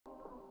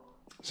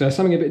So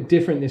something a bit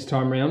different this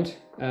time round.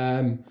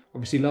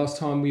 Obviously last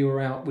time we were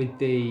out with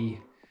the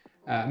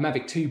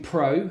Mavic 2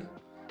 Pro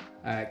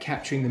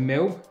capturing the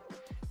mill.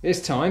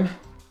 This time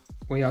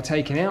we are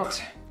taking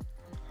out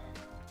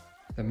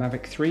the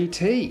Mavic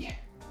 3T.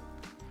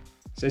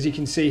 So as you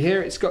can see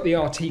here, it's got the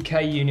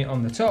RTK unit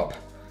on the top,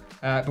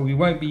 but we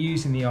won't be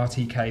using the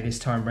RTK this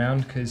time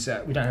round because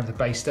we don't have the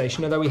base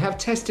station, although we have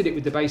tested it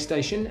with the base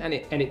station and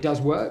it does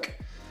work.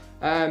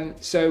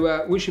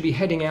 So we should be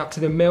heading out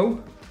to the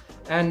mill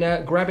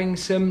and grabbing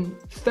some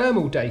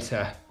thermal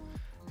data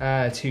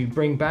to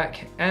bring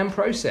back and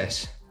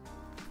process.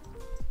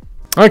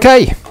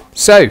 Okay,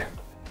 so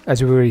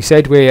as we already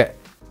said, we're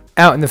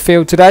out in the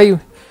field today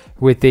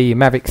with the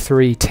Mavic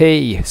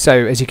 3T.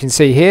 So as you can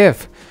see here,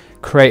 I've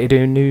created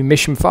a new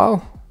mission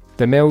file,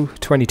 the mill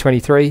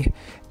 2023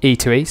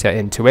 E2E, so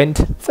end-to-end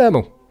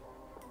thermal.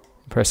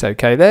 Press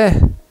OK there.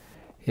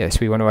 Yes,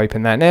 we want to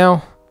open that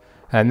now.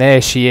 And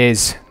there she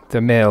is,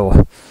 the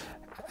mill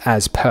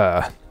as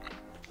per.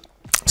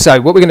 So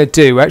what we're going to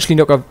do, we're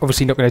actually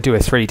obviously not going to do a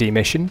 3D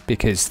mission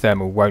because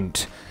thermal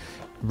won't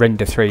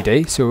render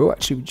 3D. So we're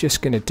actually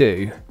just going to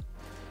do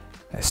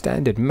a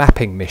standard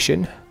mapping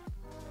mission.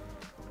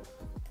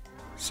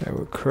 So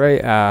we'll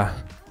create our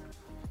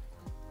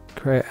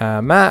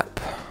map.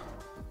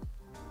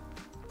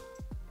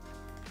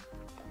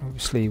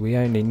 Obviously we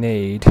only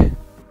need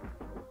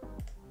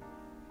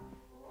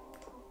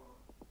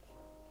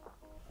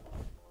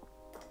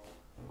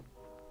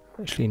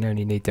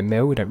the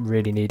mill, we don't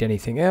really need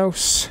anything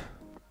else.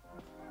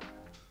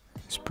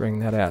 Let's bring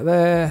that out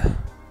there.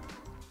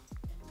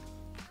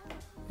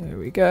 There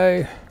we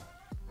go.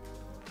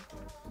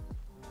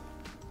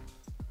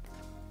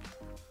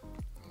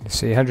 You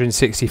see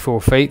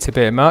 164 feet's a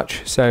bit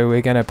much, so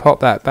we're going to pop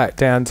that back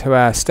down to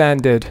our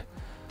standard,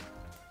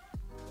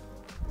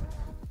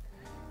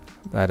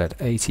 that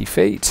at 80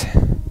 feet.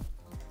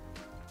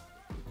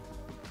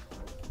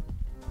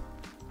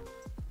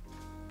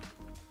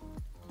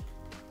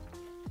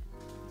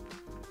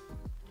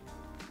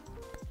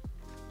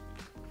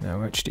 Now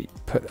we'll actually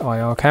put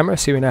IR camera,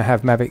 so we now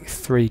have Mavic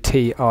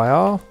 3T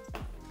IR.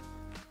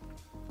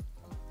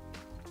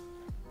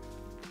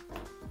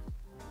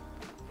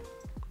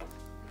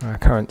 Our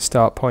current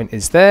start point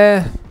is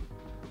there.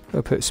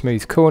 We'll put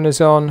smooth corners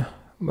on.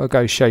 We'll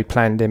go show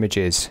planned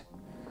images.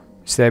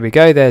 So there we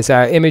go, there's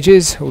our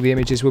images, all the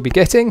images we'll be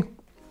getting.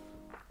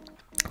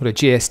 Got a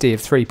GSD of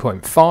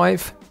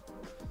 3.5.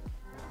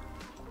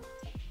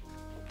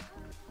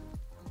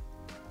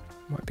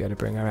 Might be able to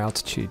bring our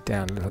altitude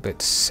down a little bit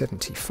to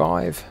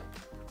 75.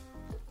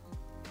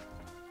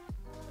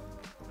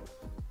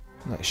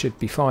 That should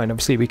be fine.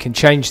 Obviously we can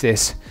change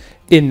this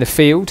in the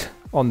field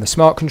on the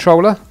smart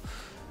controller.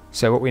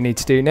 So what we need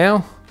to do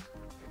now,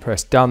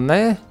 press done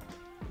there.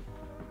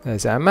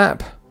 There's our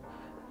map.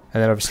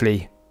 And then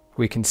obviously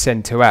we can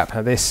send to app.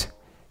 Now this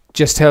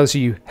just tells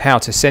you how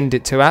to send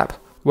it to app.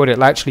 What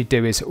it'll actually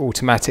do is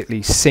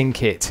automatically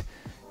sync it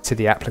to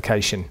the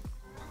application.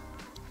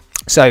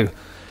 So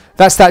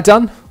that's that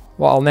done.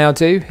 What I'll now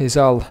do is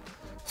I'll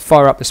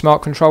fire up the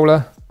smart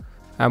controller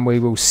and we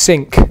will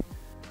sync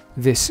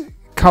this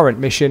current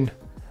mission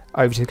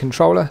over to the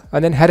controller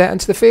and then head out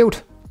into the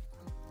field.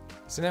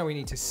 So now we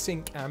need to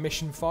sync our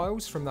mission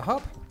files from the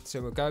hub.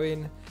 So we'll go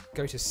in,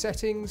 go to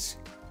settings,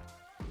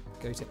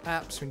 go to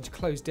apps. We need to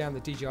close down the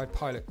DJI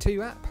Pilot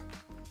 2 app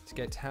to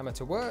get Hammer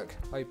to work.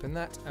 Open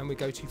that and we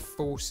go to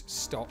force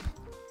stop.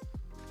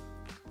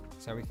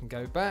 So we can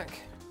go back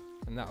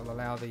and that will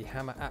allow the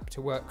Hammer app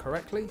to work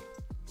correctly.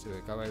 So we'll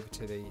go over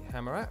to the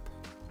Hammer app,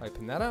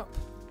 open that up.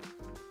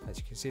 As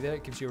you can see there,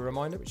 it gives you a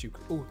reminder, but you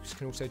can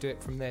also do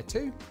it from there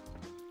too.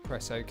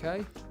 Press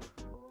OK.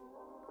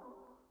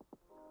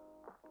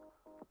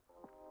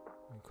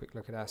 Quick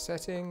look at our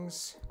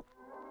settings.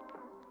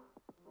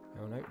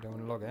 Oh no, don't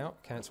want to log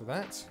out, cancel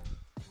that.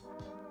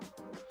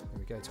 Then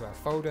we go to our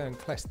folder and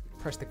press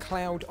the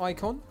cloud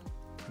icon.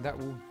 And that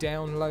will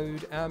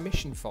download our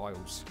mission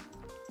files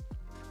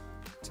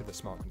to the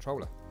smart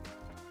controller.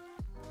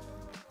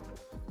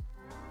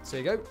 So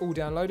there you go, all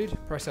downloaded.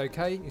 Press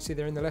OK. You see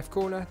there in the left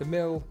corner, the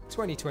mill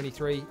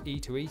 2023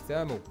 E2E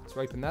thermal.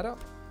 So open that up.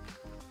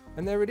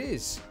 And there it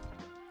is.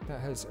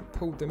 That has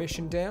pulled the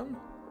mission down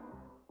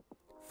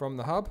from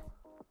the hub.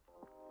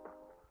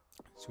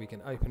 So we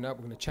can open up,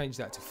 we're going to change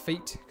that to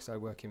feet because I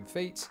work in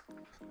feet.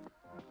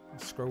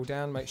 Scroll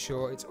down, make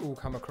sure it's all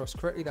come across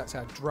correctly. That's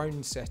our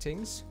drone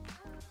settings.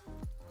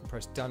 And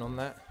press done on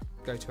that.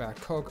 Go to our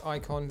cog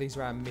icon. These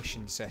are our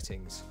mission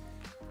settings.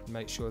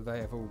 Make sure they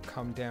have all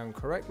come down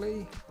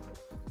correctly,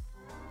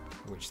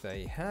 which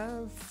they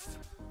have.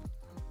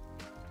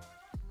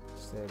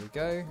 So there we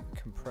go. You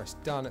can press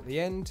done at the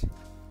end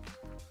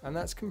and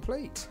that's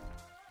complete.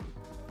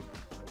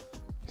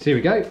 So here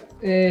we go,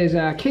 there's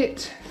our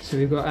kit. So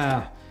we've got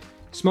our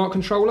smart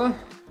controller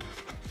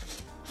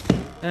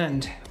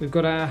and we've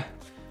got our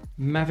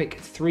Mavic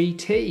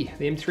 3T,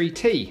 the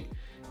M3T.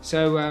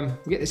 So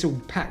we get this all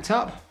packed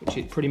up, which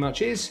it pretty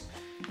much is,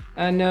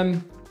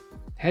 and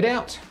head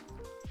out.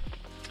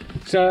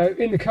 So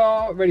in the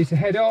car, ready to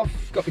head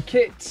off, got the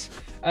kit,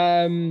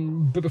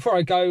 But before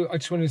I go, I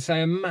just wanted to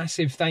say a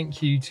massive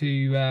thank you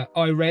to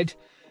iRed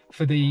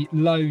for the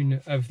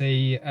loan of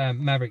the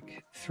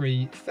Maverick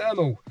 3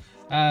 thermal.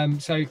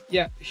 So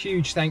yeah,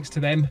 huge thanks to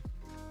them.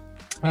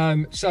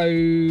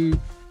 So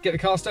get the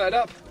car started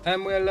up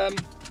and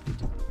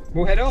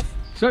we'll head off.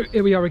 So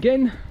here we are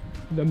again,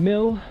 the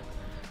mill,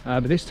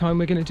 but this time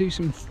we're going to do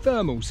some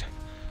thermals.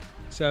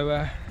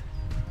 So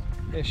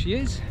there she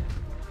is.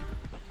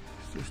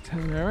 Let's just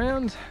turn her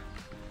around.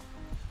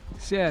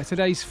 So yeah,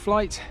 today's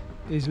flight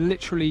is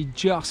literally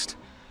just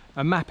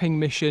a mapping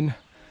mission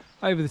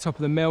over the top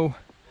of the mill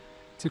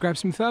to grab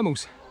some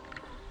thermals.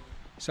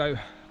 So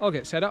I'll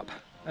get set up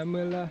and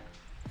we'll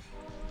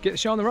get the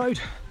show on the road.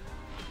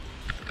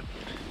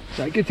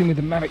 So a good thing with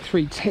the Mavic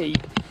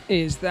 3T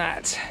is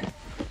that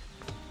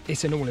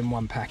it's an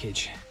all-in-one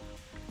package.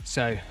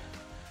 So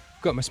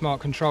got my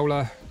smart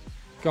controller,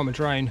 got my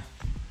drone,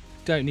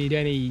 don't need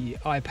any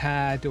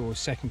iPad or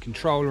second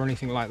controller or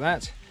anything like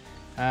that.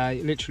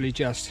 Literally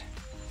just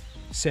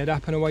set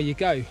up and away you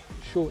go.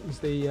 Shortens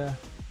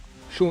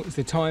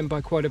the time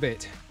by quite a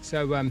bit.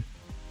 So I'm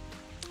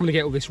gonna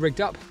get all this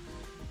rigged up.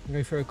 I'm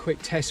going for a quick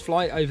test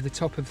flight over the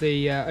top of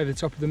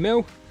the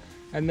mill,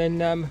 and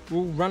then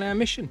we'll run our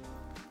mission.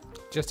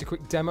 Just a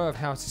quick demo of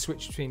how to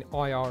switch between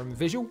IR and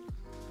visual.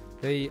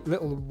 The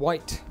little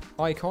white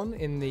icon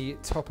in the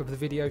top of the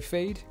video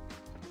feed,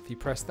 if you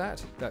press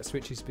that, that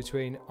switches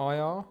between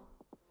IR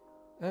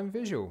and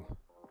visual,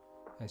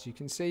 as you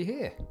can see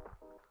here.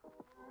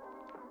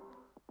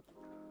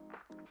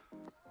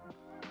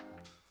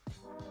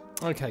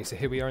 Okay, so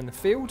here we are in the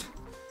field,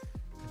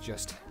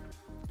 just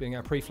doing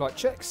our pre-flight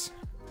checks,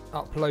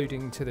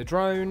 uploading to the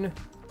drone,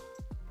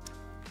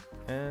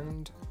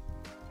 and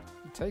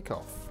take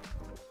off.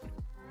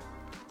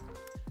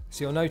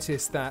 So you'll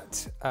notice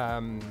that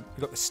we've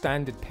got the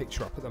standard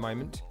picture up at the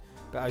moment,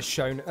 but as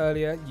shown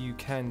earlier, you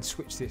can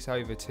switch this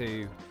over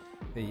to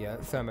the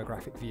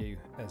thermographic view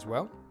as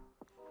well.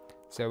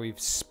 So we've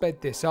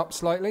sped this up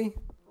slightly,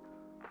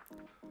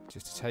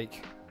 just to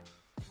take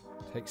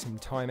some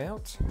time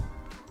out.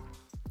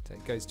 So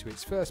it goes to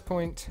its first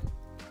point,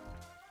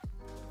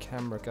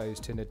 camera goes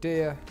to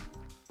nadir,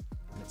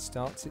 and it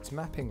starts its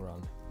mapping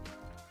run.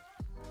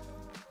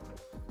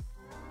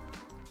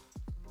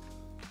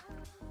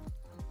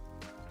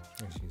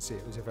 As you can see,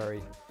 it was a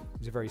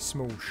very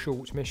small,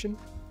 short mission.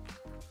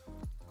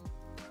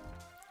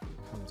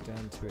 Comes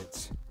down to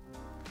its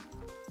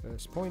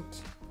first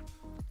point.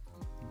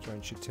 The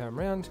drone should turn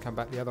around, come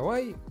back the other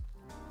way.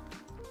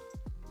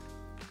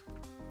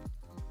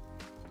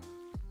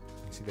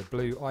 The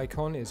blue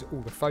icon is all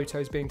the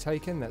photos being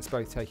taken. That's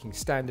both taking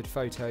standard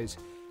photos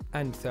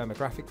and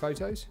thermographic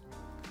photos.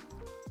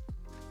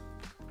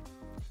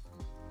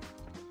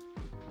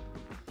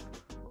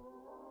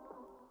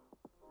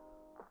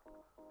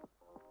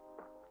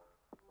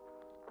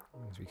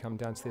 As we come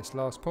down to this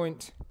last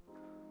point,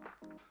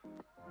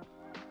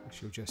 we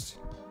shall just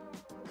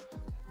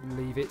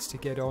leave it to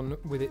get on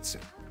with its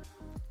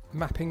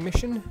mapping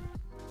mission,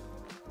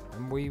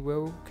 and we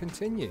will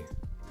continue.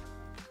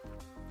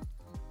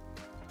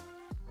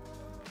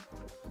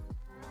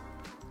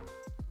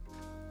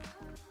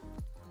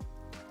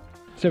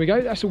 So there we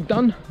go, that's all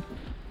done.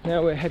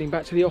 Now we're heading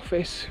back to the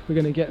office. We're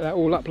going to get that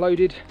all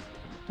uploaded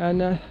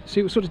and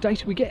see what sort of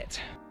data we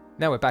get.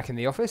 Now we're back in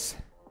the office.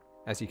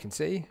 As you can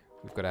see,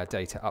 we've got our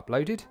data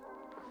uploaded.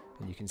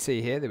 And you can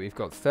see here that we've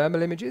got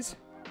thermal images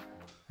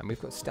and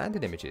we've got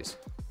standard images.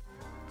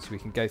 So we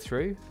can go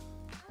through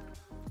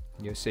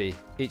and you'll see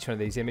each one of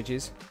these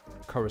images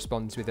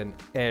corresponds with an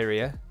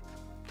area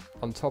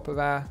on top of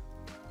our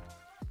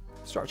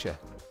structure,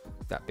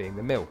 that being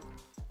the mill.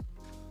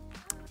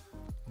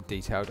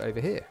 Detailed over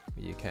here.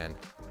 You can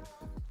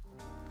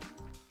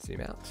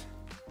zoom out.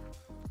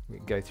 We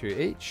can go through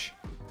each.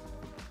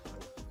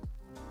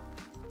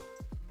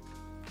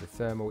 The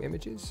thermal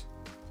images.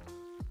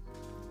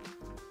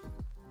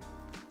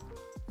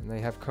 And they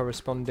have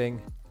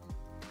corresponding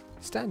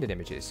standard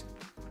images.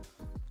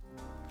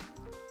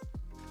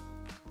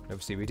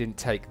 Obviously we didn't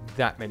take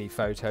that many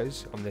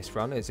photos on this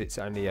run as it's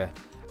only a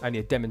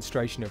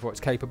demonstration of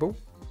what's capable.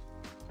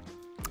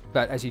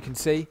 But as you can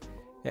see,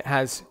 it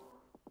has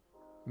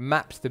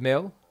mapped the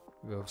mill.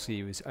 Obviously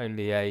it was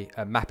only a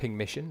mapping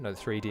mission, not a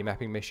 3D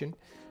mapping mission,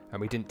 and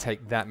we didn't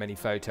take that many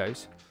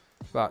photos,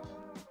 but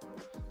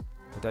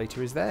the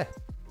data is there.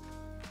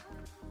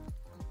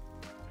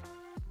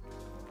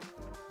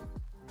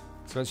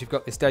 So once you've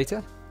got this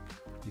data,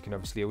 you can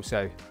obviously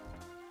also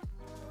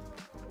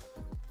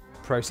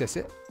process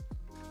it.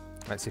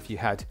 That's if you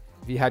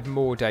had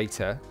more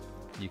data,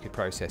 you could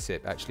process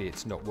it. Actually,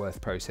 it's not worth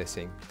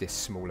processing this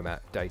small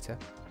amount of data.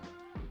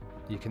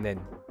 You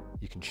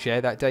can share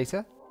that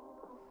data,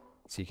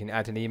 so you can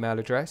add an email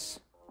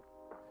address,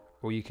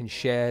 or you can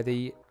share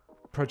the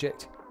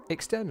project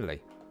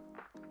externally.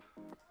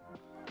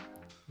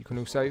 You can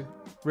also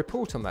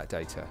report on that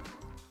data.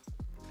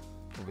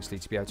 Obviously,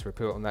 to be able to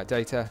report on that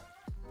data,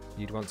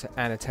 you'd want to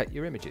annotate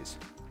your images,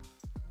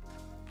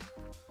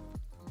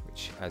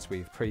 which, as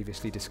we've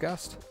previously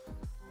discussed,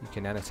 you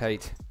can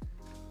annotate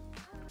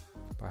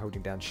by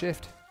holding down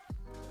Shift.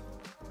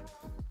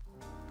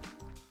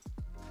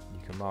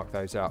 You can mark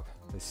those up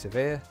as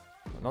severe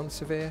or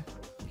non-severe.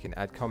 You can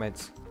add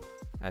comments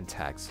and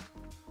tags.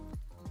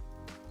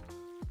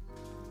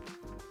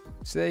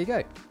 So there you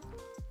go.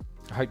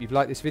 I hope you've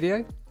liked this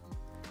video.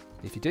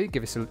 If you do,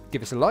 give us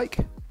a like,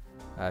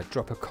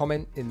 drop a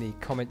comment in the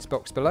comments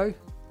box below,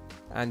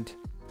 and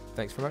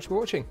thanks very much for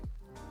watching.